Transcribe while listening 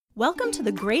Welcome to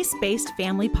the Grace-Based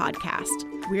Family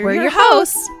Podcast. We're your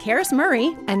hosts, Karis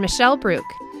Murray and Michelle Brook.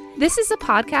 This is a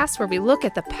podcast where we look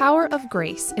at the power of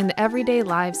grace in the everyday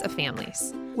lives of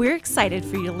families. We're excited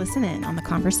for you to listen in on the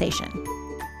conversation.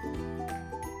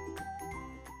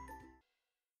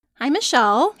 Hi,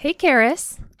 Michelle. Hey,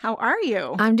 Karis. How are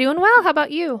you? I'm doing well. How about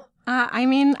you?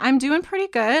 I'm doing pretty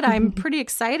good. I'm pretty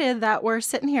excited that we're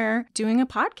sitting here doing a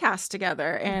podcast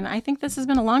together, and I think this has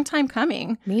been a long time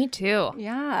coming. Me too.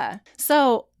 Yeah.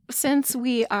 So since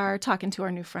we are talking to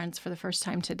our new friends for the first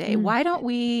time today, why don't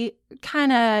we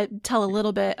kind of tell a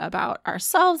little bit about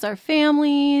ourselves, our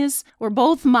families? We're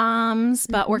both moms,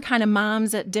 but we're kind of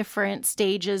moms at different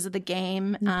stages of the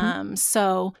game.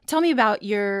 So tell me about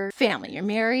your family. You're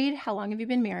married. How long have you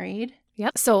been married?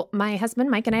 Yep. So my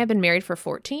husband, Mike, and I have been married for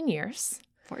 14 years.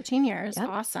 14 years. Yep.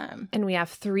 Awesome. And we have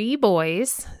 3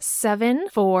 boys, 7,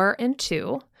 4, and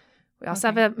 2. We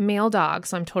also have a male dog,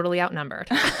 so I'm totally outnumbered.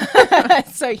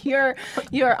 So you're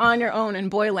on your own in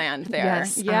Boyland there.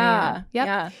 Yes, Yeah. Yep.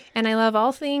 Yeah. And I love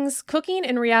all things cooking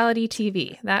and reality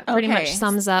TV. That pretty much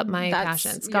sums up my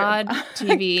passions. God,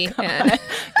 TV, and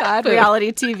God, food.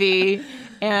 reality TV,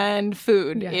 and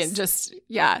food. Yes. It just,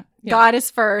 God is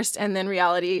first, and then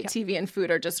reality TV and food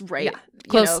are just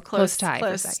close tie.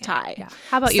 tie. Yeah.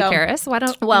 How about you, Karis? Why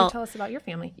don't you tell us about your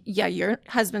family? Yeah, your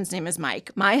husband's name is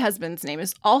Mike. My husband's name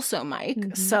is also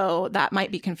Mike. So that might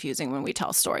be confusing when we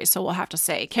tell stories. So we'll have to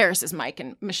say Karis is Mike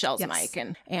and Michelle's Mike.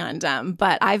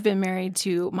 But I've been married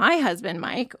to my husband,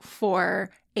 Mike, for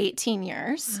 18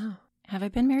 years. Wow. Have I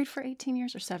been married for 18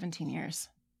 years or 17 years?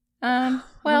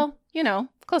 Well,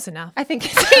 Close enough. I think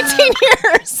it's 18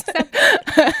 years.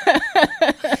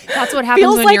 That's what happens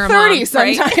Feels when like you're a 30 mom,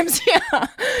 sometimes.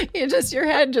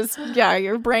 Yeah.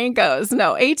 Your brain goes.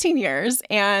 No, 18 years.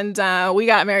 And we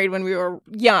got married when we were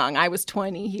young. I was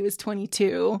 20. He was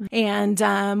 22.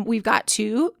 And we've got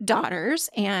 2 daughters.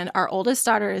 And our oldest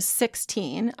daughter is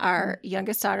 16. Our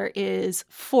youngest daughter is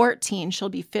 14. She'll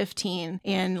be 15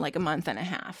 in like a month and a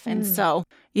half. And so,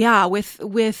 yeah,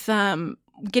 with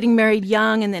getting married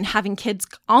young and then having kids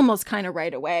almost kind of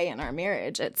right away in our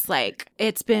marriage,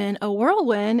 it's been a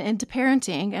whirlwind into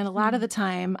parenting. And a lot of the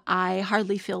time I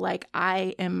hardly feel like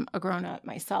I am a grown-up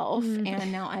myself.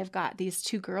 And now I've got these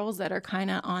 2 girls that are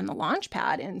kind of on the launch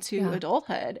pad into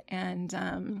adulthood. And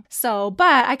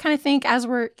but I kind of think as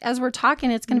we're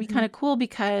talking, it's going to be kind of cool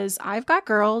because I've got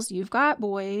girls, you've got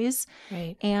boys,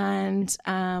 Right. and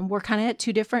we're kind of at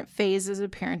 2 different phases of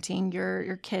parenting.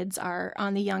 Your kids are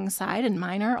on the young side, and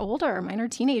mine are older. Mine are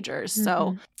teenagers.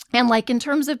 So, and like in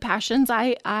terms of passions,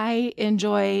 I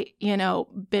enjoy,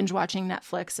 binge watching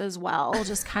Netflix as well.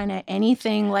 Just kind of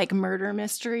anything like murder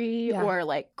mystery or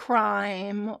like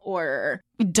crime or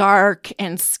dark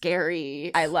and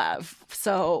scary. I love.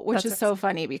 So, which is so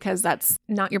funny because that's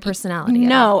not your personality.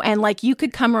 No. And like you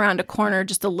could come around a corner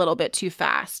just a little bit too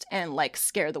fast and like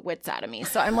scare the wits out of me.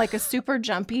 So I'm like a super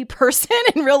jumpy person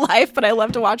in real life, but I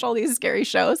love to watch all these scary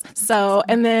shows. So,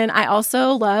 and then I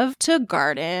also love to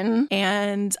garden,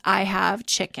 and I have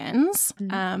chickens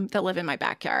that live in my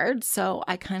backyard. So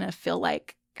I kind of feel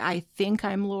like I think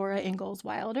I'm Laura Ingalls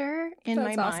Wilder in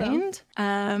my mind.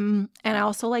 And I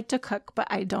also like to cook, but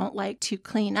I don't like to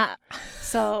clean up.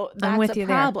 So that's a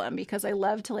problem because I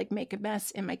love to like make a mess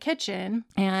in my kitchen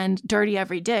and dirty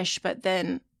every dish, but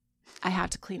then I have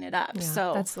to clean it up. Yeah,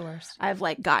 so that's the worst. I've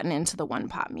like gotten into the one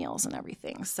pot meals and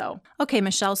everything. So, okay,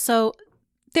 Michelle. So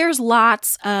there's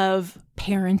lots of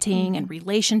parenting and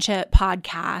relationship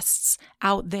podcasts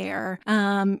out there.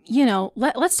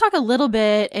 Let's talk a little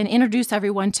bit and introduce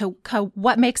everyone to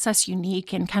what makes us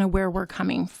unique and kind of where we're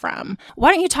coming from.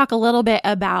 Why don't you talk a little bit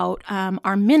about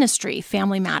our ministry,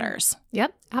 Family Matters?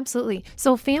 Yep, absolutely.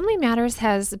 So Family Matters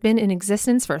has been in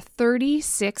existence for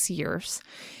 36 years.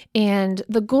 And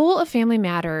the goal of Family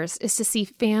Matters is to see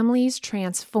families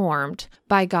transformed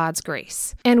by God's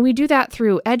grace. And we do that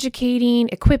through educating,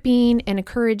 equipping, and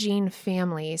encouraging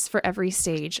families for every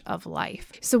stage of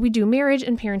life. So we do marriage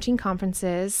and parenting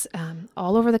conferences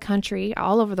all over the country,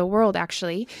 all over the world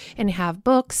actually, and have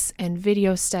books and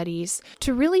video studies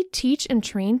to really teach and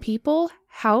train people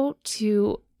how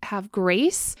to have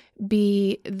grace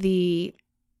be the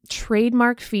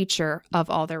trademark feature of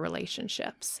all their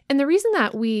relationships. And the reason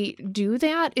that we do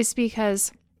that is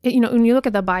because, when you look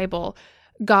at the Bible,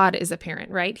 God is a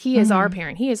parent, right? He is our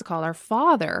parent. He is called our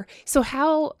Father. So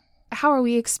how are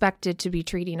we expected to be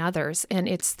treating others? And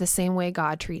it's the same way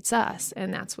God treats us,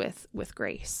 and that's with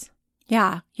grace.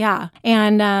 Yeah.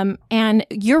 And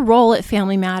your role at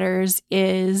Family Matters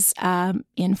is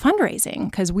in fundraising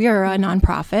because we are a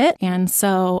nonprofit. And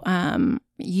so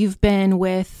you've been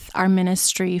with our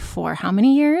ministry for how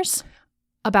many years?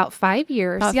 About 5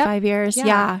 years. About Yep. 5 years.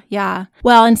 Yeah. Yeah.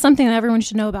 Well, and something that everyone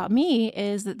should know about me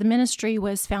is that the ministry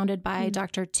was founded by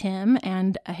Dr. Tim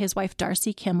and his wife,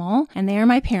 Darcy Kimmel, and they are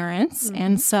my parents.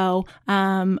 And so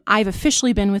I've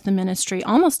officially been with the ministry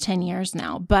almost 10 years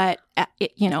now, but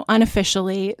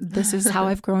unofficially, this is how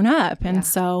I've grown up. And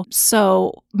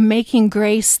so making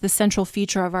grace the central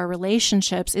feature of our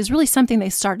relationships is really something they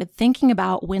started thinking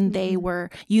about when they were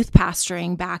youth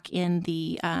pastoring back in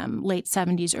the late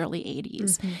 70s, early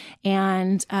 80s.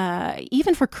 And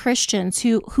even for Christians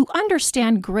who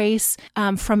understand grace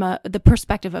from the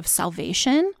perspective of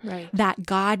salvation, Right. that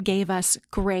God gave us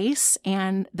grace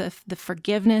and the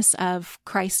forgiveness of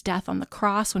Christ's death on the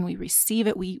cross. When we receive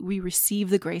it, we receive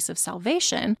the grace of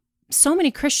salvation. So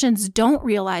many Christians don't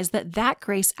realize that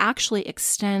grace actually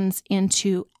extends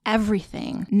into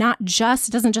everything,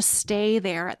 it doesn't just stay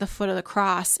there at the foot of the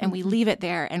cross and we leave it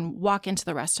there and walk into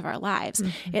the rest of our lives.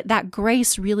 That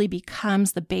grace really should become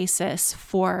the basis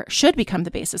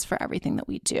for everything that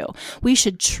we do. We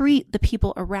should treat the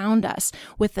people around us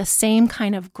with the same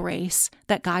kind of grace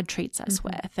that God treats us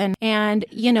with. And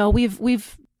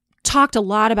we've talked a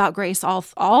lot about grace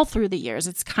all through the years.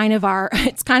 It's kind of our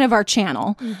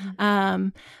channel.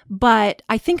 But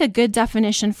I think a good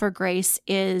definition for grace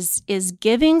is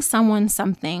giving someone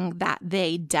something that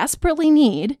they desperately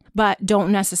need but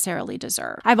don't necessarily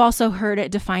deserve. I've also heard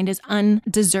it defined as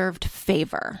undeserved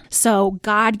favor. So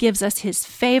God gives us his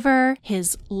favor,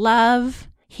 his love,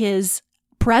 his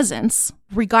presence,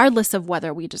 regardless of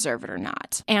whether we deserve it or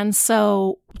not. And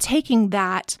so taking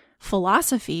that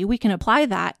philosophy, we can apply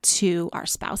that to our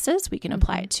spouses, we can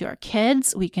apply it to our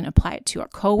kids, we can apply it to our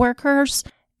coworkers,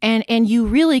 and you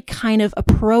really kind of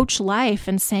approach life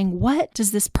and saying, what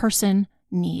does this person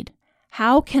need?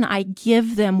 How can I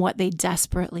give them what they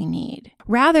desperately need?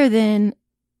 Rather than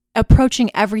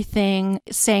approaching everything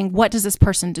saying, what does this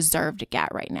person deserve to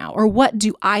get right now? Or what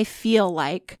do I feel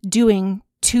like doing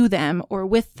to them or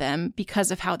with them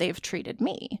because of how they've treated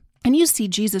me? And you see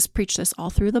Jesus preach this all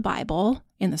through the Bible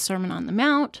in the Sermon on the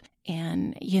Mount,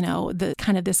 and the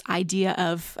kind of this idea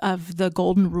of the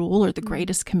golden rule or the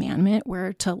greatest commandment,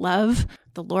 where to love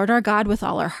the Lord our God with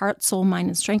all our heart, soul, mind,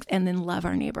 and strength, and then love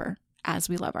our neighbor as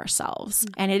we love ourselves.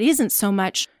 And it isn't so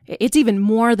much, it's even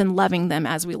more than loving them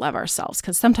as we love ourselves,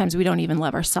 because sometimes we don't even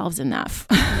love ourselves enough,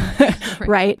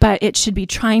 right? But it should be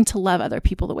trying to love other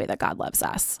people the way that God loves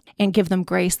us and give them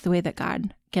grace the way that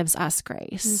God gives us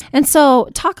grace. And so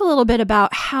talk a little bit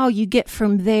about how you get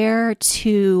from there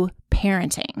to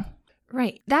parenting.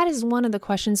 Right. That is one of the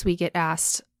questions we get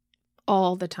asked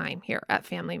all the time here at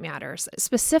Family Matters,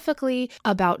 specifically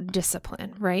about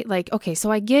discipline, right? Like, okay,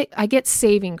 so I get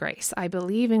saving grace. I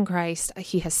believe in Christ.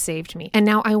 He has saved me. And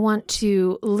now I want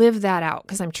to live that out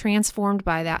because I'm transformed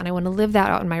by that. And I want to live that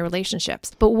out in my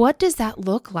relationships. But what does that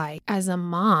look like as a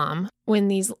mom when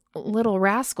these little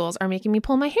rascals are making me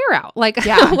pull my hair out? Like,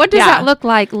 what does that look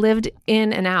like lived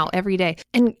in and out every day?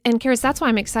 And Karis, that's why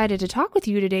I'm excited to talk with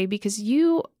you today, because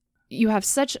you have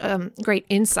such great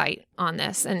insight on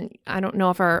this. And I don't know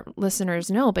if our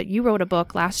listeners know, but you wrote a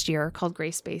book last year called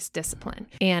Grace-Based Discipline.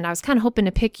 And I was kind of hoping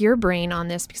to pick your brain on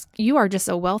this because you are just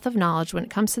a wealth of knowledge when it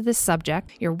comes to this subject.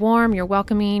 You're warm, you're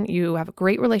welcoming, you have a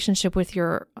great relationship with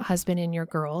your husband and your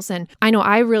girls. And I know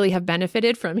I really have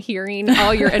benefited from hearing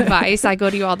all your advice. I go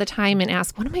to you all the time and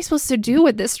ask, what am I supposed to do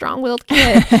with this strong-willed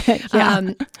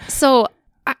kid? So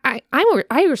I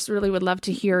just really would love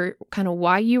to hear kind of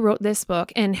why you wrote this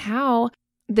book and how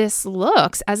this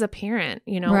looks as a parent,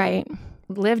 right,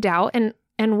 lived out, and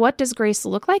what does grace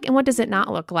look like and what does it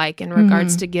not look like in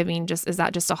regards to giving. Is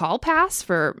that just a hall pass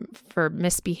for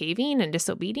misbehaving and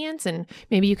disobedience? And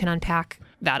maybe you can unpack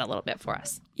that a little bit for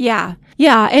us. Yeah.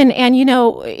 And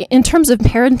in terms of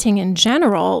parenting in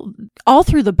general, all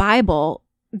through the Bible,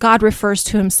 God refers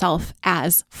to himself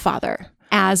as Father,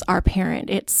 as our parent.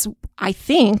 It's, I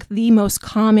think, the most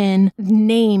common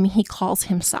name he calls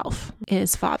himself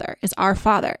is Father, is our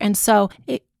Father. And so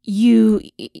it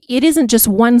isn't just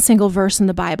one single verse in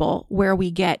the Bible where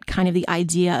we get kind of the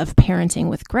idea of parenting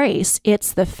with grace.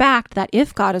 It's the fact that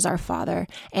if God is our Father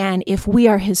and if we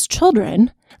are his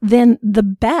children, then the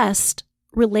best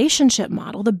relationship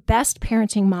model, the best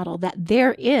parenting model that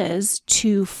there is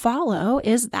to follow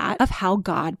is that of how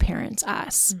God parents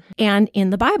us. And in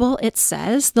the Bible, it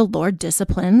says the Lord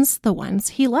disciplines the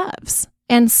ones he loves.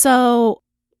 And so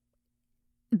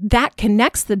that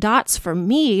connects the dots for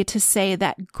me to say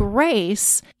that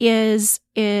grace includes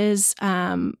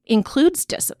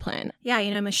discipline.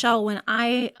 Yeah, Michelle, when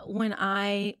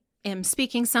I am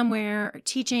speaking somewhere or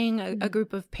teaching a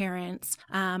group of parents,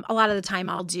 a lot of the time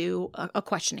I'll do a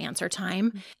question answer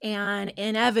time. And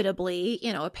inevitably,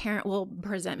 a parent will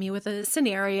present me with a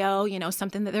scenario,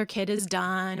 something that their kid has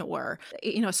done or,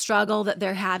 struggle that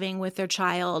they're having with their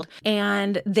child.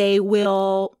 And they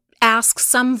will ask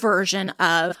some version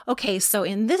of, okay, so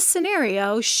in this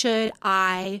scenario, should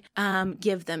I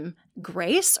give them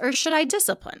grace or should I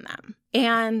discipline them?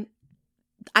 And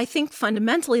I think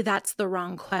fundamentally that's the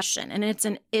wrong question. And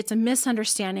it's a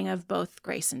misunderstanding of both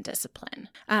grace and discipline.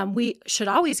 We should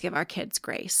always give our kids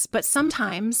grace, but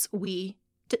sometimes we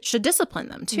should discipline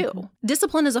them too. Mm-hmm.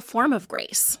 Discipline is a form of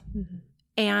grace. Mm-hmm.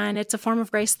 And it's a form of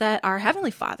grace that our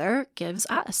Heavenly Father gives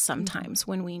us sometimes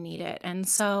when we need it. And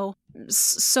so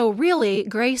really,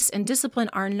 grace and discipline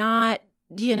are not,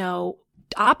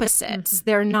 opposites. Mm-hmm.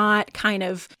 They're not kind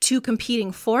of two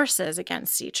competing forces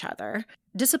against each other.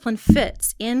 Discipline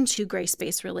fits into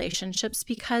grace-based relationships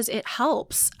because it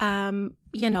helps.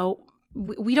 We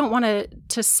don't want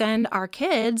to send our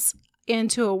kids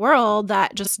into a world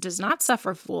that just does not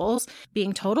suffer fools,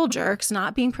 being total jerks,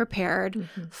 not being prepared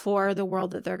for the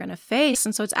world that they're going to face.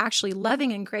 And so it's actually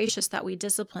loving and gracious that we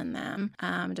discipline them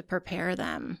to prepare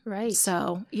them. Right.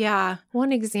 So, yeah.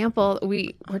 One example,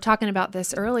 we were talking about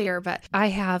this earlier, but I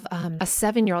have a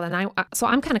 7-year-old, and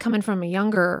I'm kind of coming from a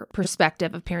younger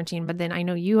perspective of parenting, but then I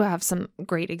know you have some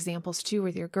great examples too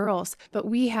with your girls. But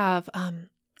we have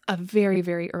a very,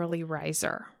 very early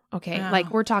riser. Okay. Yeah.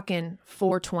 Like we're talking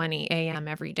 4:20 a.m.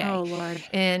 every day. Oh, Lord.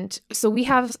 And so we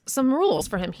have some rules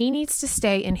for him. He needs to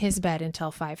stay in his bed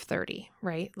until 5:30,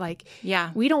 right? Like,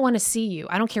 yeah, we don't want to see you.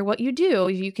 I don't care what you do.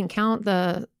 You can count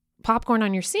the popcorn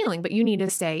on your ceiling, but you need to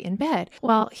stay in bed.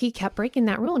 Well, he kept breaking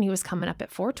that rule and he was coming up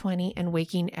at 4:20 and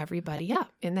waking everybody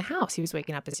up in the house. He was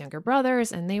waking up his younger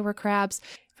brothers and they were crabs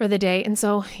for the day. And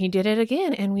so he did it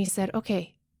again. And we said,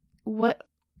 okay,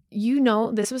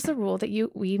 this was the rule that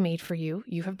we made for you.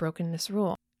 You have broken this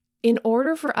rule. In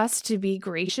order for us to be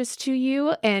gracious to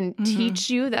you and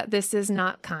teach you that this is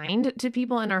not kind to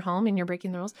people in our home and you're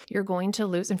breaking the rules, you're going to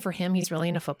lose. And for him, he's really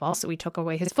into football. So we took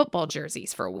away his football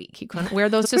jerseys for a week. He couldn't wear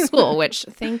those to school, which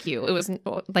thank you. It was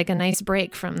like a nice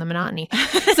break from the monotony.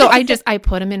 So I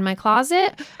put him in my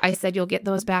closet. I said, you'll get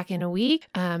those back in a week.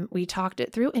 We talked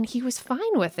it through and he was fine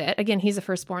with it. Again, he's a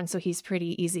firstborn, so he's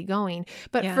pretty easygoing.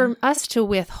 But for us to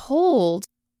withhold,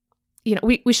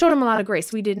 we showed him a lot of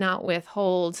grace. We did not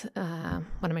withhold,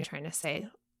 what am I trying to say?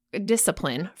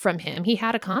 Discipline from him. He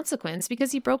had a consequence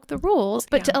because he broke the rules,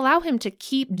 but to allow him to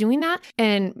keep doing that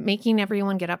and making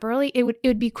everyone get up early, it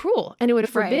would be cruel and it would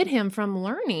forbid him from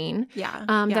learning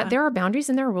that there are boundaries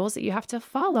and there are rules that you have to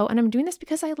follow. And I'm doing this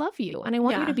because I love you and I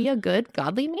want you to be a good,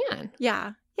 godly man.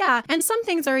 Yeah. Yeah. And some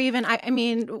things are even, I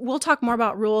mean, we'll talk more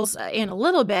about rules in a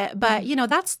little bit, but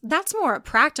that's more a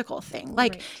practical thing.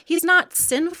 Like he's not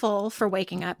sinful for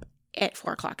waking up at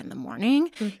 4:00 in the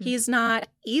morning. Mm-hmm. He's not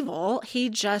evil.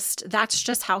 That's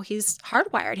just how he's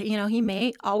hardwired. He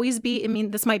may always be,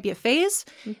 this might be a phase.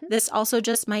 Mm-hmm. This also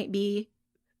just might be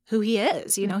who he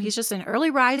is. He's just an early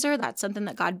riser. That's something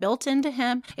that God built into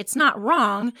him. It's not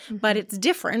wrong, but it's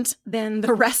different than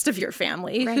the rest of your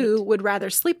family who would rather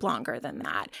sleep longer than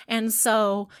that. And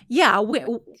so,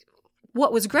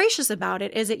 what was gracious about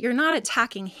it is that you're not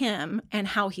attacking him and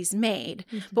how he's made,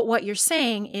 but what you're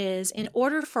saying is in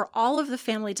order for all of the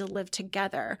family to live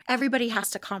together, everybody has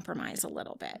to compromise a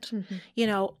little bit.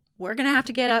 We're going to have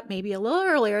to get up maybe a little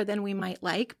earlier than we might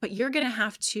like, but you're going to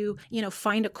have to,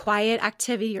 find a quiet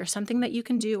activity or something that you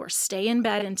can do or stay in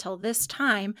bed until this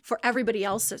time for everybody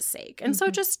else's sake. And so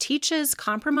it just teaches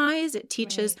compromise. It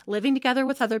teaches living together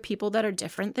with other people that are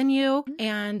different than you.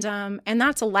 And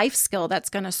that's a life skill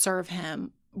that's going to serve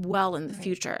him well in the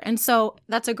future. And so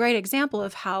that's a great example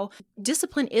of how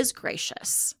discipline is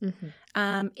gracious.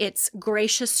 It's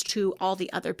gracious to all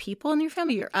the other people in your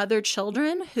family, your other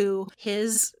children who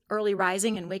his early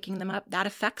rising and waking them up, that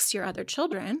affects your other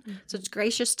children. So it's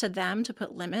gracious to them to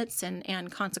put limits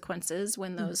and consequences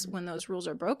when those rules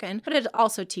are broken, but it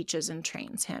also teaches and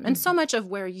trains him. And so much of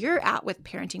where you're at with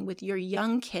parenting with your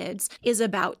young kids is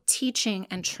about teaching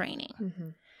and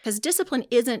training. Because discipline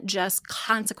isn't just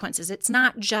consequences. It's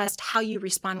not just how you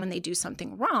respond when they do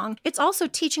something wrong. It's also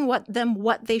teaching them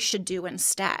what they should do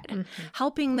instead,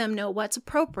 helping them know what's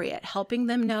appropriate, helping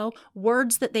them know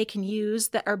words that they can use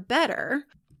that are better.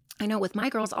 I know with my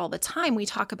girls all the time, we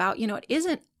talk about, it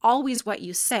isn't always what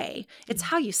you say. It's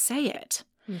how you say it.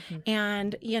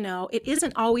 And, it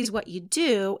isn't always what you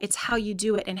do. It's how you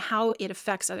do it and how it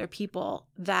affects other people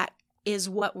that is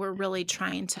what we're really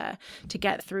trying to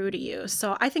get through to you.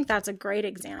 So I think that's a great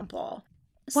example.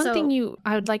 One thing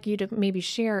I would like you to maybe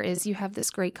share is you have this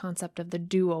great concept of the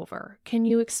do-over. Can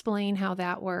you explain how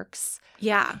that works?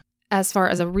 Yeah. As far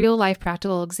as a real life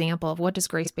practical example of what does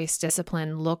grace-based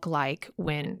discipline look like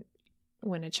when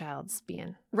a child's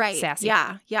being sassy.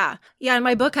 Yeah. In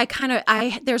my book,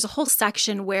 there's a whole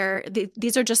section where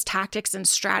these are just tactics and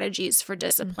strategies for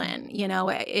discipline. You know,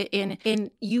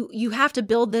 you have to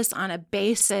build this on a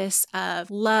basis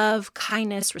of love,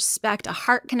 kindness, respect, a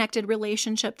heart-connected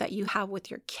relationship that you have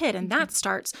with your kid. And that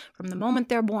starts from the moment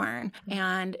they're born.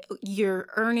 And you're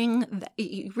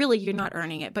you're not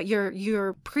earning it, but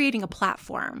you're creating a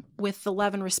platform with the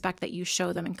love and respect that you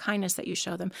show them and kindness that you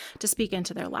show them to speak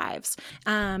into their lives.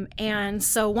 And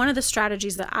so one of the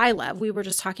strategies that I love, we were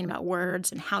just talking about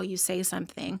words and how you say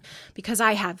something, because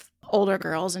I have older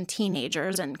girls and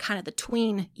teenagers, and kind of the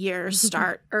tween years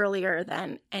start earlier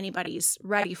than anybody's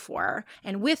ready for.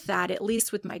 And with that, at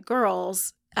least with my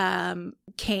girls,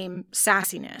 came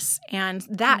sassiness. And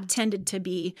that tended to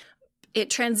be, it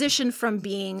transitioned from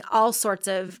being all sorts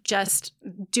of just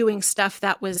doing stuff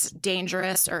that was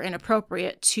dangerous or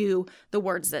inappropriate to the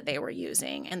words that they were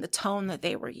using and the tone that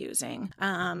they were using.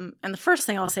 And the first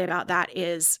thing I'll say about that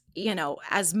is, you know,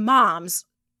 as moms,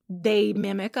 they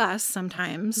mimic us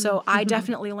sometimes. So I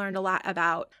definitely learned a lot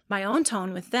about my own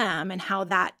tone with them and how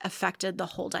that affected the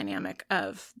whole dynamic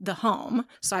of the home.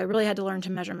 So I really had to learn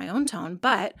to measure my own tone.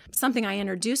 But something I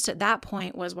introduced at that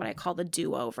point was what I call the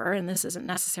do-over. And this isn't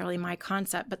necessarily my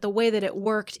concept, but the way that it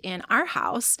worked in our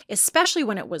house, especially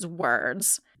when it was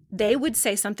words, they would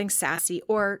say something sassy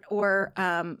or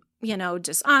you know,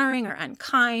 dishonoring or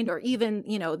unkind, or even,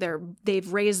 you know,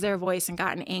 they've raised their voice and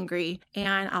gotten angry.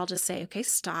 And I'll just say, okay,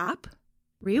 stop,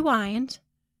 rewind,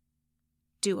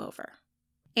 do over.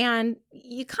 And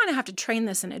you kind of have to train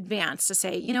this in advance to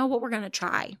say, you know what we're going to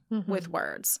try with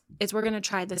words is we're going to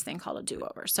try this thing called a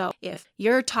do-over. So if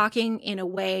you're talking in a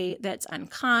way that's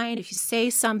unkind, if you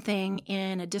say something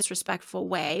in a disrespectful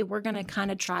way, we're going to kind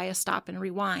of try a stop and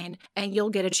rewind, and you'll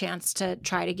get a chance to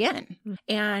try it again.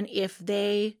 And if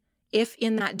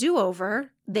in that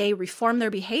do-over, they reform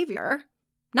their behavior,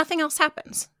 nothing else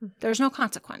happens. There's no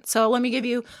consequence. So let me give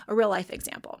you a real life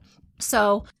example.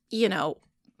 So, you know,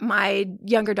 my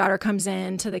younger daughter comes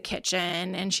into the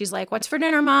kitchen and she's like, "What's for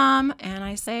dinner, Mom?" And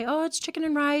I say, "Oh, it's chicken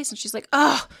and rice." And she's like,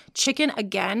 "Oh, chicken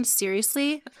again?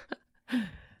 Seriously?"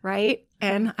 Right?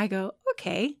 And I go,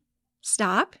 "Okay,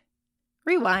 stop,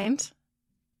 rewind,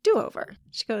 do-over."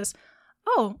 She goes,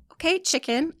 "Oh, okay,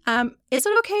 chicken. Is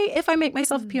it okay if I make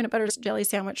myself a peanut butter jelly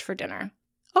sandwich for dinner?"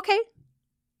 Okay.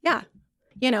 Yeah.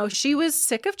 You know, she was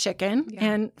sick of chicken. Yeah.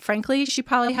 And frankly, she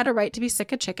probably had a right to be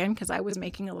sick of chicken because I was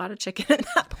making a lot of chicken at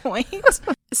that point.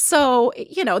 So,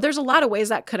 you know, there's a lot of ways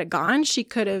that could have gone. She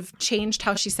could have changed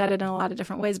how she said it in a lot of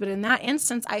different ways. But in that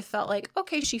instance, I felt like,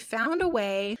 okay, she found a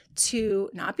way to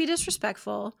not be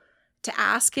disrespectful, to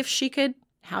ask if she could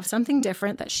have something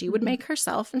different that she would make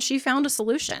herself, and she found a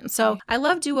solution. So I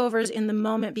love do-overs in the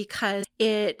moment because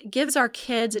it gives our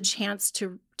kids a chance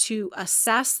to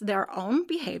assess their own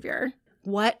behavior,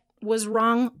 what was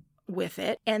wrong with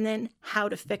it, and then how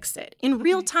to fix it in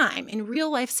real time, in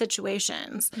real life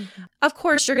situations. Of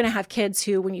course, you're going to have kids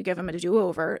who, when you give them a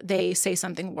do-over, they say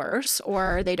something worse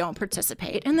or they don't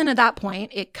participate. And then at that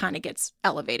point, it kind of gets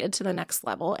elevated to the next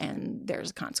level and there's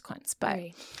a consequence.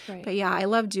 But yeah, I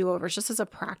love do-overs just as a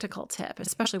practical tip,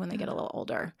 especially when they get a little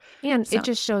older. And it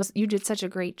just shows you did such a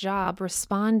great job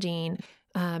responding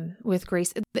with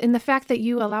Grace, in the fact that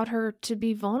you allowed her to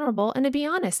be vulnerable and to be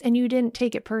honest, and you didn't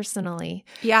take it personally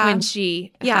when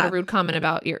she had a rude comment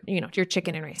about your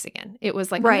chicken and rice again. It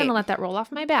was like, I'm going to let that roll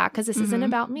off my back because this isn't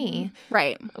about me.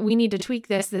 Right. We need to tweak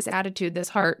this attitude, this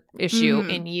heart issue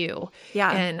in you.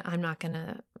 Yeah. And I'm not going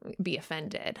to be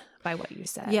offended by what you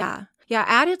said. Yeah. Yeah,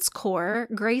 at its core,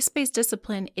 grace-based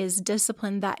discipline is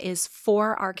discipline that is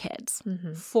for our kids,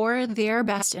 for their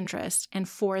best interest and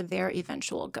for their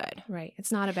eventual good. Right.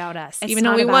 It's not about us, even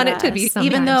though we want it to be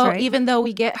sometimes, even though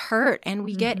we get hurt and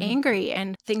we get angry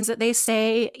and things that they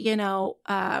say, you know,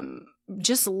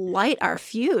 just light our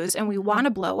fuse and we want to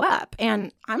blow up.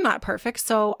 And I'm not perfect,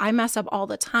 so I mess up all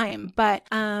the time. But,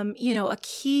 you know, a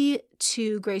key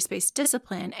to grace-based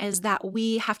discipline is that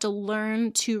we have to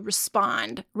learn to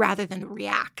respond rather than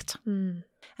react. And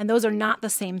those are not the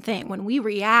same thing. When we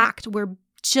react, we're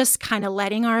just kind of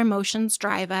letting our emotions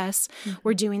drive us.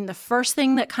 We're doing the first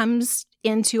thing that comes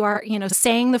into our, you know,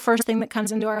 saying the first thing that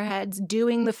comes into our heads,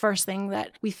 doing the first thing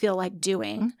that we feel like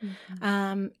doing.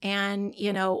 And,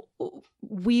 you know,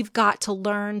 we've got to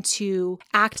learn to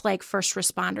act like first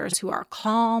responders who are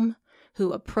calm,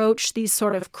 who approach these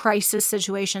sort of crisis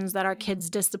situations that our kids'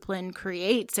 discipline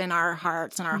creates in our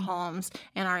hearts and our homes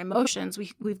and our emotions,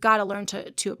 we've got to learn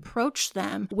to approach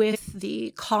them with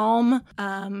the calm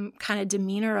kind of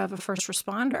demeanor of a first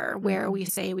responder, where we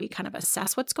say we kind of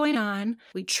assess what's going on,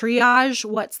 we triage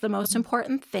what's the most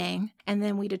important thing, and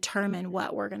then we determine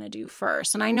what we're going to do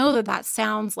first. And I know that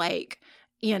sounds like,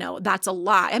 that's a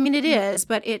lot. I mean, it is,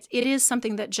 but it is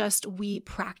something that just we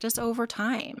practice over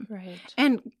time. Right.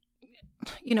 And,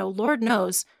 Lord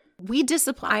knows, we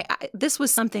discipline. This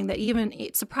was something that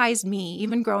it surprised me,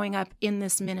 even growing up in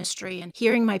this ministry and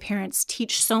hearing my parents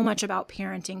teach so much about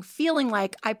parenting, feeling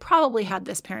like I probably had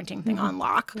this parenting thing on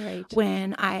lock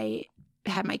when I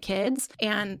had my kids,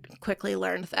 and quickly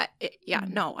learned that,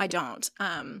 no, I don't.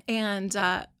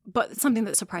 But something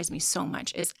that surprised me so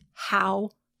much is how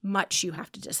much you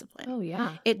have to discipline. Oh,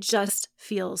 yeah. It just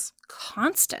feels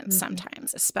constant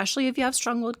sometimes, especially if you have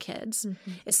strong-willed kids,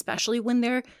 especially when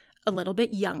they're a little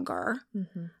bit younger.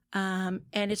 And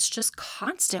it's just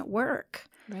constant work.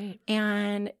 Right.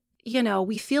 And,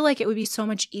 we feel like it would be so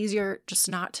much easier just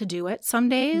not to do it some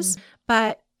days,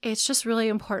 but it's just really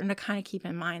important to kind of keep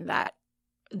in mind that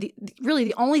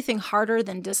the only thing harder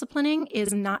than disciplining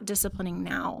is not disciplining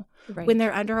now, when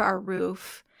they're under our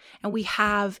roof and we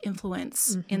have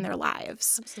influence in their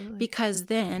lives. Absolutely. Because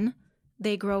then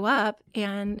they grow up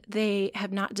and they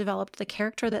have not developed the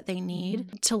character that they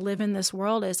need to live in this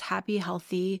world as happy,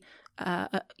 healthy,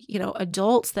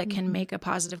 adults that can make a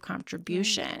positive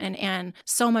contribution. And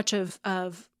so much of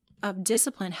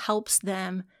discipline helps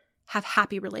them have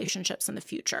happy relationships in the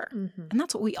future. And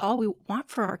that's what we want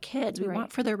for our kids. We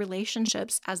want for their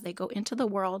relationships as they go into the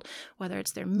world, whether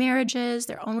it's their marriages,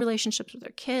 their own relationships with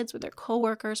their kids, with their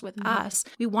coworkers, with us.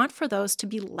 We want for those to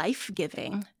be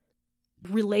life-giving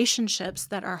relationships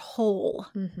that are whole.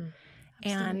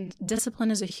 And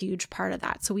discipline is a huge part of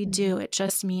that. So we do. It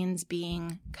just means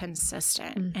being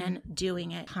consistent and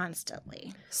doing it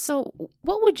constantly. So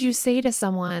what would you say to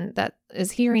someone that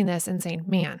is hearing this and saying,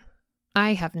 man,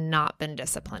 I have not been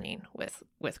disciplining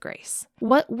with Grace?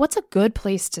 What's a good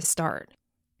place to start?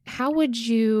 How would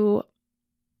you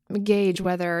gauge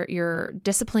whether you're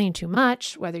disciplining too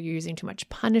much, whether you're using too much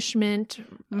punishment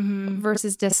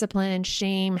versus discipline,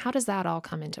 shame? How does that all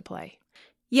come into play?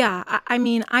 Yeah, I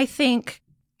mean, I think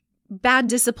bad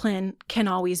discipline can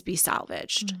always be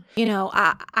salvaged.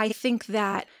 I think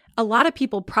that a lot of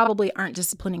people probably aren't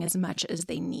disciplining as much as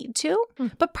they need to,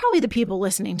 but probably the people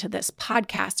listening to this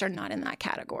podcast are not in that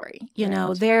category.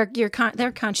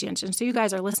 They're conscientious. So you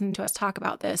guys are listening to us talk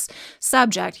about this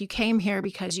subject. You came here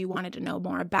because you wanted to know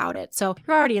more about it. So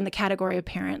you're already in the category of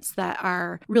parents that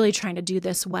are really trying to do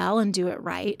this well and do it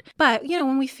right. But,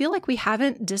 when we feel like we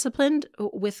haven't disciplined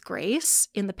with Grace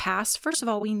in the past, first of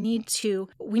all, we need to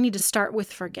start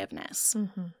with forgiveness.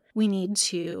 We need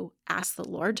to ask the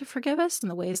Lord to forgive us in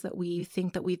the ways that we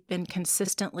think that we've been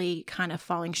consistently kind of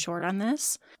falling short on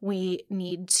this. We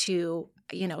need to,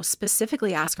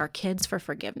 specifically ask our kids for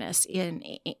forgiveness in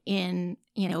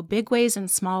big ways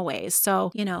and small ways.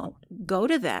 So, go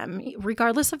to them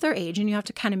regardless of their age, and you have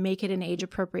to kind of make it an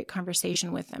age-appropriate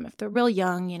conversation with them. If they're real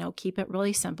young, keep it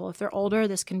really simple. If they're older,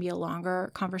 this can be a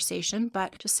longer conversation,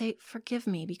 but just say, forgive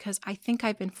me because I think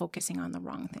I've been focusing on the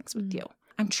wrong things with you.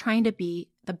 I'm trying to be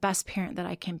the best parent that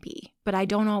I can be, but I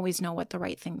don't always know what the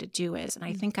right thing to do is. And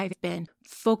I think I've been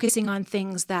focusing on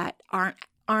things that aren't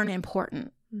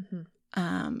important.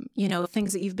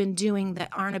 Things that you've been doing that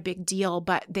aren't a big deal,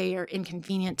 but they are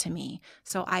inconvenient to me.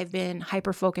 So I've been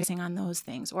hyper-focusing on those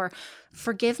things. Or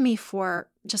forgive me for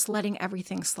just letting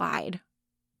everything slide.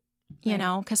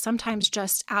 Because sometimes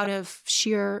just out of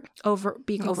sheer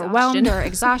being overwhelmed or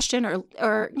exhaustion or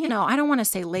I don't want to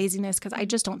say laziness, because I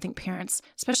just don't think parents,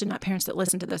 especially not parents that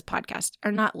listen to this podcast,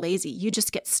 are not lazy. You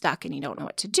just get stuck and you don't know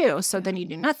what to do. So then you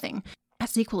do nothing.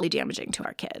 That's equally damaging to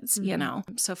our kids,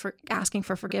 So for asking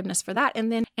for forgiveness for that,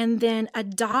 and then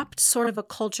adopt sort of a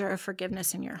culture of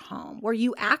forgiveness in your home where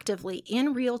you actively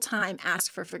in real time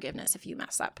ask for forgiveness if you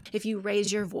mess up, if you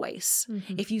raise your voice,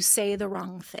 if you say the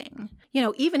wrong thing,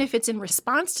 even if it's in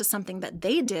response to something that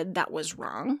they did that was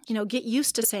wrong, get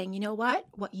used to saying,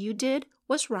 what you did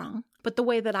was wrong, but the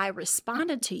way that I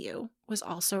responded to you was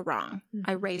also wrong.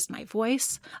 I raised my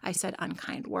voice. I said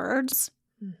unkind words.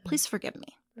 Please forgive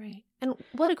me. Right. And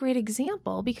what a great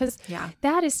example, because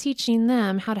that is teaching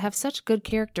them how to have such good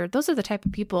character. Those are the type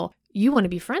of people you want to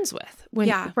be friends with.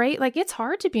 Right? Like, it's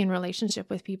hard to be in relationship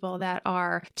with people that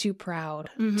are too proud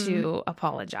to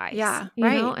apologize. Yeah. You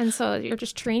know? And so you're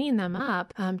just training them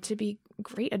up to be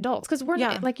great adults. Because we're,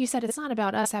 Yeah. like you said, it's not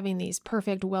about us having these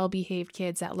perfect, well-behaved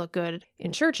kids that look good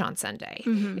in church on Sunday.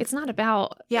 Mhm. It's not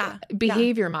about Yeah.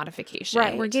 behavior modification.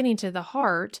 Right. We're getting to the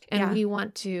heart, and Yeah. we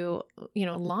want to,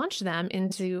 launch them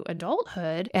into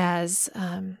adulthood as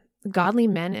godly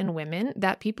men and women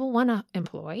that people want to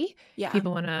employ, Yeah.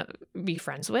 people want to be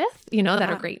friends with, that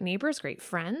Yeah. are great neighbors, great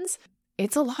friends.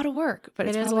 It's a lot of work, but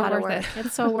It it's is a probably lot of worth work. it.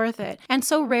 It's so worth it. And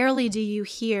so rarely do you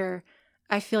hear,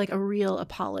 I feel like, a real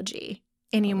apology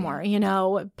anymore.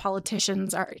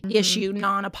 Politicians issue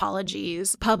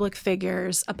non-apologies. Public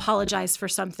figures apologize for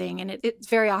something. And it's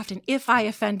very often, if I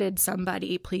offended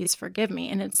somebody, please forgive me.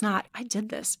 And it's not, I did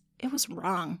this. It was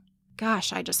wrong.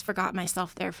 Gosh, I just forgot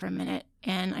myself there for a minute.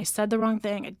 And I said the wrong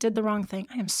thing. I did the wrong thing.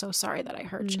 I am so sorry that I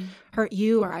hurt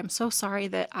you. Or I'm so sorry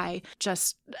that I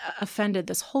just offended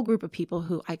this whole group of people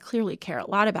who I clearly care a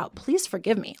lot about. Please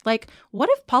forgive me. Like, what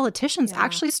if politicians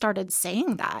actually started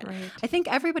saying that? Right. I think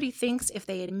everybody thinks if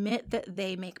they admit that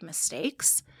they make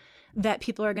mistakes, that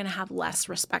people are going to have less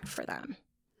respect for them.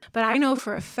 But I know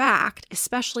for a fact,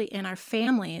 especially in our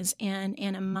families and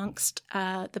amongst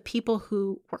the people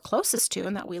who we're closest to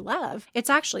and that we love, it's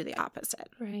actually the opposite.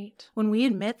 Right. When we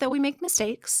admit that we make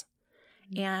mistakes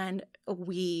and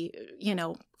we,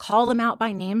 call them out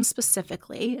by name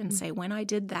specifically and say, when I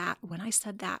did that, when I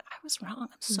said that, I was wrong.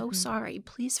 I'm so sorry.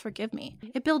 Please forgive me.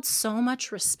 It builds so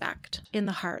much respect in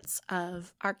the hearts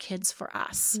of our kids for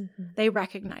us. They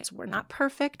recognize we're not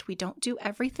perfect. We don't do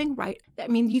everything right. I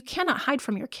mean, you cannot hide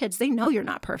from your kids. They know you're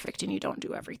not perfect and you don't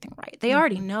do everything right. They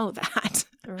already know that.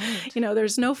 Right.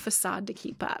 There's no facade to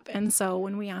keep up. And so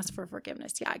when we ask for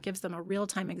forgiveness, it gives them a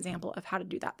real-time example of how to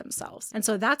do that themselves. And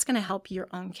so that's going to help your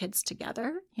own kids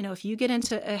together. If you get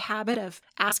into a habit of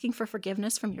asking for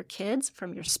forgiveness from your kids,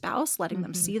 from your spouse, letting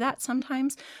them see that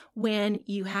sometimes when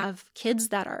you have kids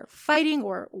that are fighting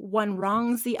or one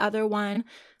wrongs the other one,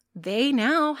 they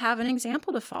now have an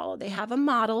example to follow. They have a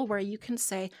model where you can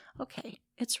say, okay,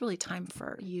 it's really time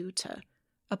for you to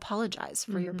apologize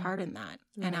for your part in that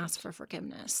and ask for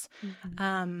forgiveness.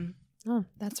 Oh,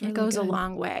 that's really it goes good. a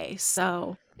long way.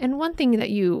 So, And one thing that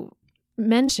you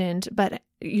mentioned, but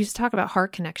you talk about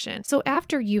heart connection. So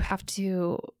after you have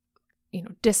to,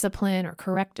 discipline or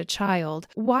correct a child,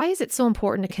 why is it so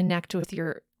important to connect with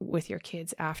your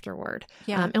kids afterward?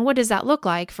 And what does that look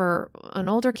like for an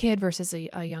older kid versus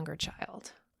a younger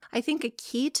child? I think a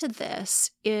key to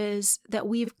this is that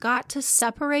we've got to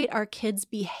separate our kids'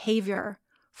 behavior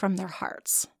from their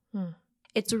hearts.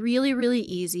 It's really, really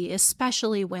easy,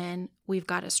 especially when we've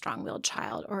got a strong-willed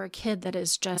child or a kid that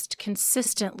is just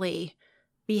consistently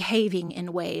behaving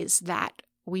in ways that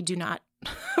we do not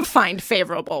find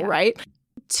favorable, right?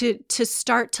 To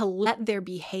start to let their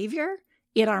behavior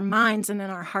in our minds and in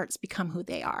our hearts become who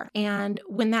they are. And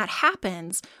when that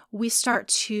happens, it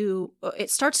starts to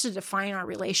define our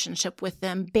relationship with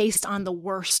them based on the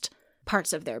worst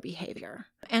parts of their behavior.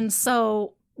 And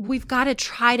so we've got to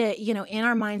try to, in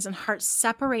our minds and hearts,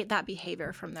 separate that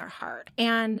behavior from their heart.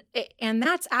 And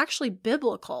that's actually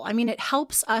biblical. I mean, it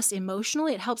helps us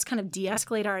emotionally. It helps kind of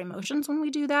de-escalate our emotions when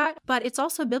we do that. But it's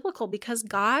also biblical because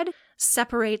God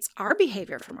separates our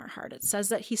behavior from our heart. It says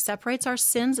that he separates our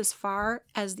sins as far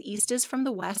as the east is from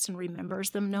the west and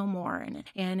remembers them no more.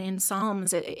 And in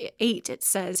Psalms 8, it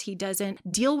says he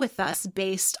doesn't deal with us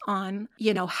based on,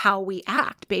 how we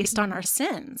act, based on our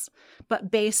sins, but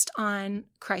based on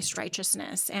Christ's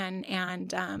righteousness.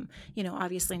 And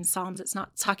obviously in Psalms, it's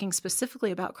not talking specifically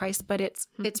about Christ, but it's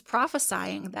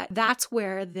prophesying that that's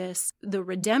where the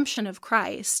redemption of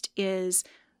Christ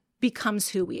becomes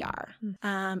who we are.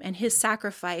 And his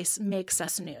sacrifice makes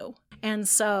us new. And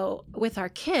so with our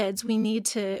kids, we need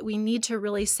to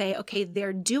really say, okay,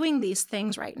 they're doing these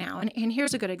things right now. And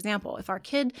here's a good example. If our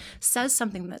kid says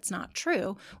something that's not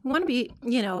true, we want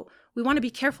to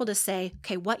be careful to say,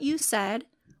 okay, what you said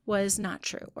was not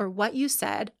true, or what you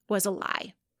said was a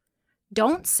lie.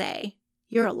 Don't say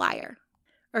you're a liar,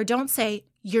 or don't say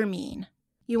you're mean.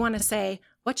 You want to say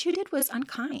what you did was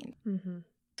unkind.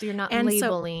 So you're not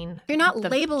labeling child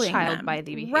them by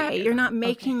the behavior. Right. You're not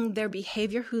making their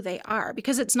behavior who they are,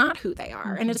 because it's not who they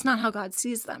are and it's not how God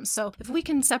sees them. So if we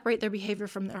can separate their behavior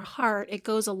from their heart, it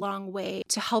goes a long way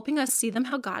to helping us see them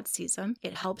how God sees them.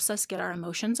 It helps us get our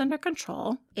emotions under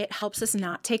control. It helps us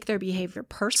not take their behavior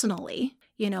personally.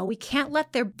 We can't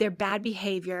let their bad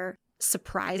behavior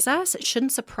surprise us. It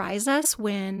shouldn't surprise us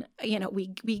when,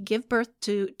 we give birth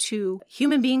to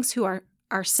human beings who are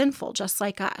sinful just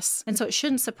like us. And so it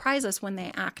shouldn't surprise us when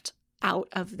they act out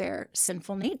of their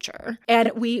sinful nature.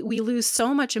 And we lose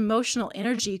so much emotional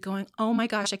energy going, oh my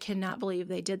gosh, I cannot believe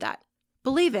they did that.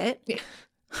 Believe it. Yeah.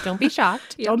 Don't be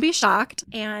shocked. Don't be shocked.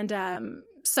 And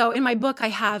So in my book, I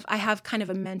have kind of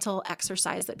a mental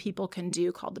exercise that people can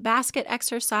do called the basket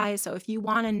exercise. So if you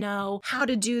want to know how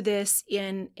to do this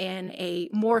in a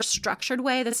more structured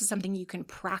way, this is something you can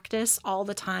practice all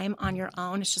the time on your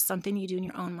own. It's just something you do in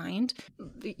your own mind.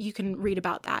 You can read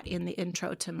about that in the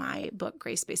intro to my book,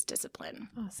 Grace-Based Discipline.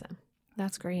 Awesome.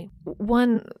 That's great.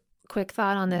 One quick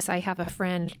thought on this. I have a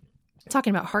friend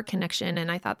talking about heart connection,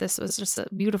 and I thought this was just a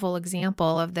beautiful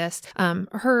example of this.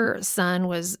 Her son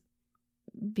was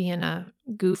being a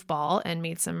goofball and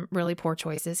made some really poor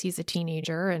choices. He's a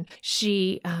teenager, and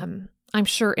she, I'm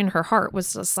sure in her heart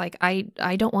was just like,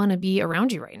 I don't want to be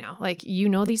around you right now. Like,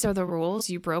 these are the rules.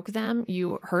 You broke them.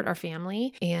 You hurt our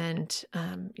family, and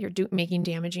you're making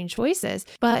damaging choices.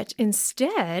 But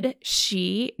instead,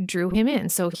 she drew him in.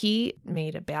 So he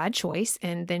made a bad choice.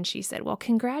 And then she said, well,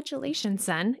 congratulations,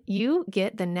 son. You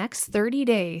get the next 30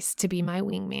 days to be my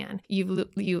wingman.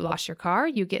 You lost your car.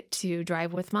 You get to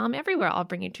drive with mom everywhere. I'll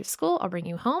bring you to school. I'll bring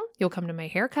you home. You'll come to my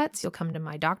haircuts. You'll come to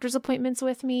my doctor's appointments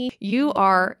with me. You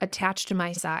are attached to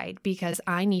my side because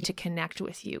I need to connect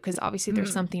with you, because obviously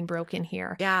there's something broken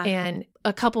here. Yeah. And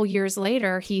a couple years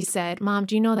later, he said, Mom,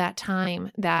 do you know that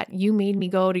time that you made me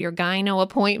go to your gyno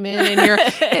appointment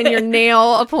and your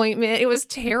nail appointment? It was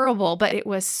terrible, but it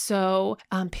was so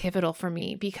pivotal for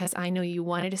me because I know you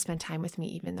wanted to spend time with me,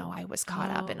 even though I was caught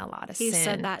up in a lot of sin. He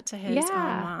said that to his own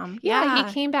mom. Yeah.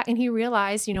 He came back and he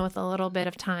realized, with a little bit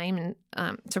of time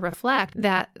and to reflect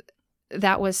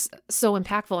that was so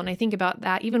impactful. And I think about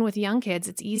that even with young kids,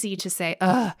 it's easy to say,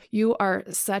 you are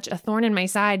such a thorn in my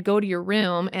side, go to your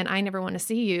room, and I never want to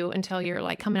see you until you're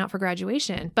like coming out for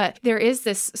graduation. But there is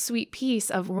this sweet piece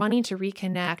of wanting to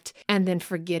reconnect and then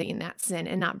forgetting that sin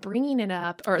and not bringing it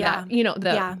up, or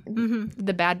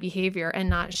the bad behavior, and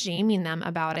not shaming them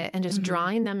about it, and just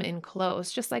drawing them in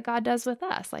close, just like God does with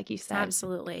us, like you said.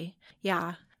 Absolutely.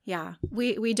 Yeah. Yeah.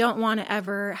 We don't want to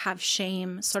ever have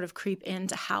shame sort of creep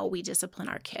into how we discipline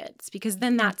our kids, because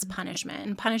then that's punishment.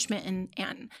 And punishment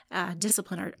and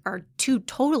discipline are two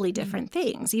totally different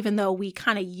things, even though we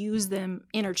kind of use them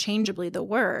interchangeably, the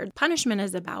word. Punishment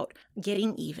is about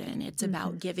getting even. It's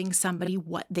about giving somebody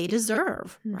what they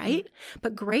deserve, right?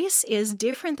 But grace is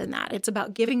different than that. It's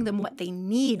about giving them what they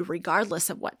need regardless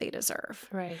of what they deserve.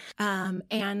 Right.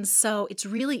 And so it's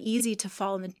really easy to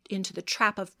fall into the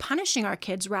trap of punishing our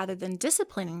kids rather than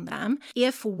disciplining them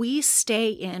if we stay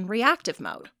in reactive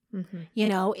mode.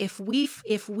 If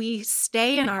we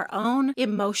stay in our own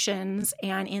emotions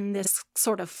and in this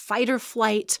sort of fight or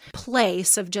flight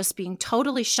place of just being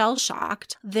totally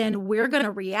shell-shocked, then we're going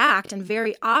to react. And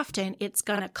very often it's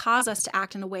going to cause us to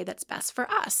act in a way that's best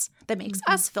for us, that makes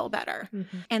us feel better.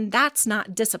 And that's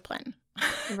not discipline.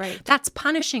 Right. That's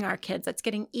punishing our kids. That's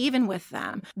getting even with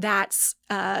them. That's,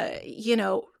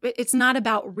 it's not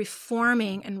about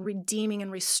reforming and redeeming and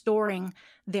restoring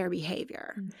their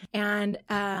behavior. And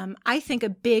I think a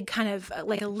big kind of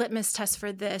like a litmus test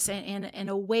for this, and in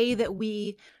a way that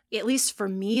we, at least for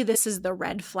me, this is the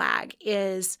red flag,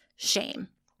 is shame.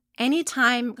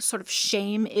 Anytime sort of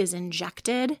shame is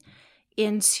injected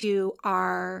into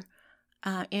our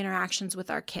interactions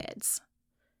with our kids,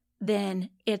 then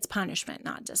it's punishment,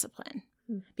 not discipline.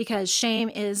 Because shame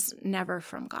is never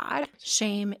from God.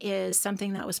 Shame is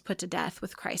something that was put to death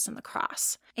with Christ on the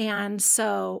cross. And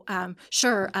so,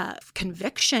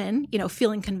 conviction,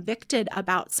 feeling convicted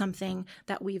about something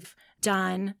that we've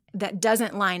done that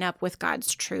doesn't line up with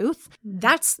God's truth,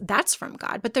 that's from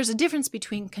God. But there's a difference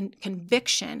between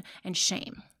conviction and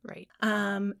shame. Right.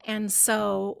 And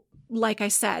so, like I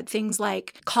said, things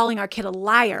like calling our kid a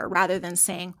liar rather than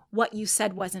saying what you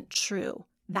said wasn't true.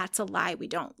 That's a lie. We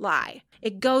don't lie.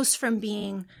 It goes from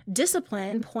being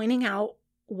discipline, pointing out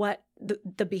what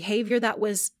the behavior that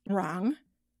was wrong,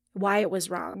 why it was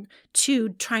wrong, to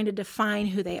trying to define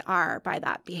who they are by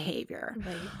that behavior.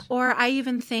 Right. Or I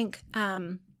even think,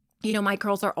 my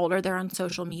girls are older. They're on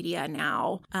social media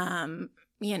now. And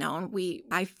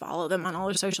I follow them on all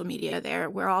their social media.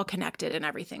 We're all connected and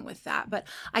everything with that. But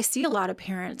I see a lot of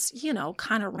parents,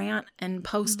 kind of rant and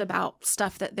post about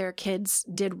stuff that their kids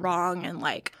did wrong.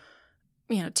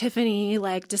 And Tiffany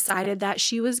decided that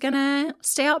she was going to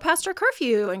stay out past her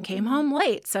curfew and came home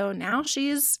late. So now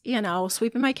she's,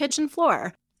 sweeping my kitchen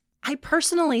floor. I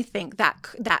personally think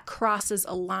that crosses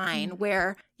a line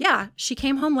where, she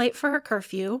came home late for her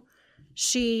curfew.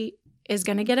 She is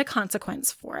going to get a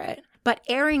consequence for it. But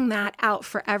airing that out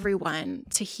for everyone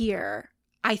to hear,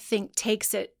 I think,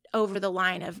 takes it over the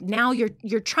line of now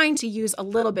you're trying to use a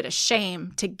little bit of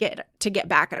shame to get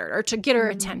back at her or to get her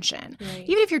attention. Right.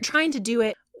 Even if you're trying to do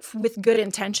it with good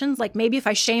intentions, like maybe if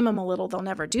I shame them a little, they'll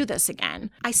never do this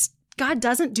again. I God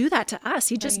doesn't do that to us.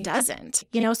 He just Right. doesn't,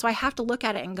 so I have to look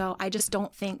at it and go, I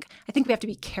think we have to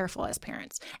be careful as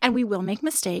parents, and we will make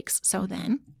mistakes. So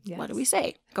then what do we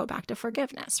say? Go back to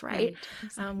forgiveness, right?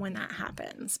 When that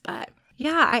happens. But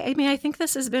yeah, I think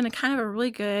this has been a kind of a really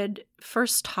good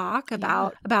first talk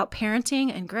about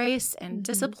parenting and grace and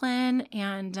discipline.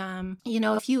 And,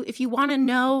 if you want to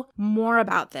know more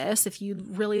about this, if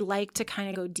you'd really like to kind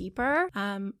of go deeper,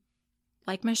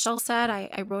 like Michelle said,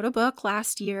 I wrote a book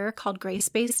last year called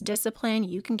Grace-Based Discipline.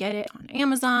 You can get it on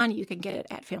Amazon. You can get it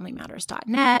at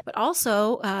familymatters.net. But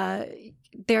also,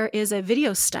 there is a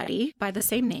video study by the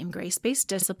same name, Grace-Based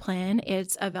Discipline.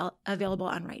 It's available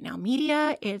on Right Now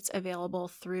Media. It's available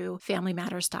through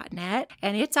familymatters.net.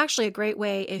 And it's actually a great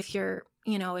way if you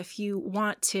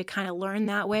want to kind of learn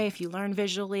that way, if you learn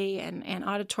visually and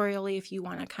auditorially, if you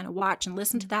want to kind of watch and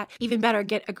listen to that, even better,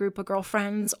 get a group of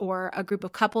girlfriends or a group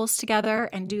of couples together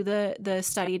and do the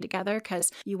study together,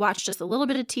 because you watch just a little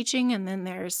bit of teaching and then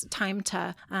there's time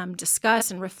to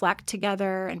discuss and reflect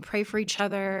together and pray for each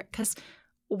other, because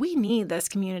we need this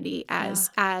community as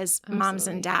moms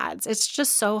and dads. It's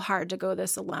just so hard to go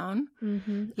this alone.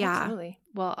 Mm-hmm. Yeah. Absolutely.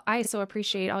 Well, I so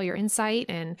appreciate all your insight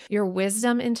and your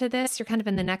wisdom into this. You're kind of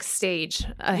in the next stage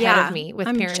ahead of me with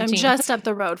parenting. I'm just up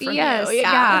the road from you.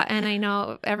 Yeah. And I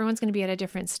know everyone's going to be at a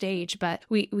different stage, but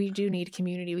we do need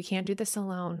community. We can't do this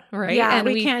alone, right? Yeah, and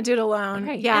we can't do it alone.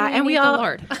 Right. Yeah, and we need the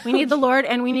Lord. We need the Lord,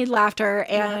 and we need laughter.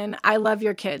 And I love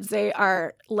your kids. They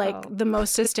are the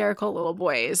most hysterical little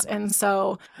boys. And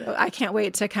so I can't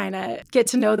wait to kind of get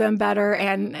to know them better,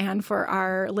 and for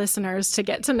our listeners to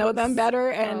get to know them better,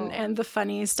 and the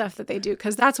funny stuff that they do,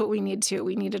 because that's what we need to.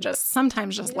 We need to just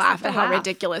sometimes laugh at how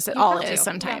ridiculous it all is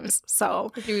sometimes.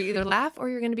 So you either laugh or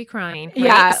you're going to be crying. Right?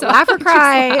 Yeah, so laugh or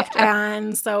cry.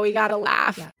 And so we got to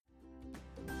laugh. Yeah.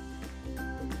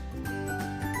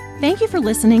 Thank you for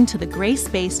listening to the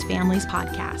Grace-Based Families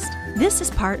Podcast. This is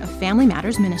part of Family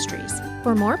Matters Ministries.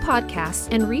 For more podcasts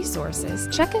and resources,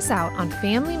 check us out on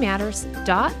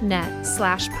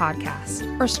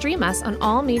familymatters.net/podcast or stream us on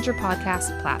all major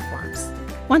podcast platforms.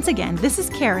 Once again, this is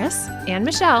Karis and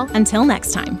Michelle. Until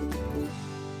next time.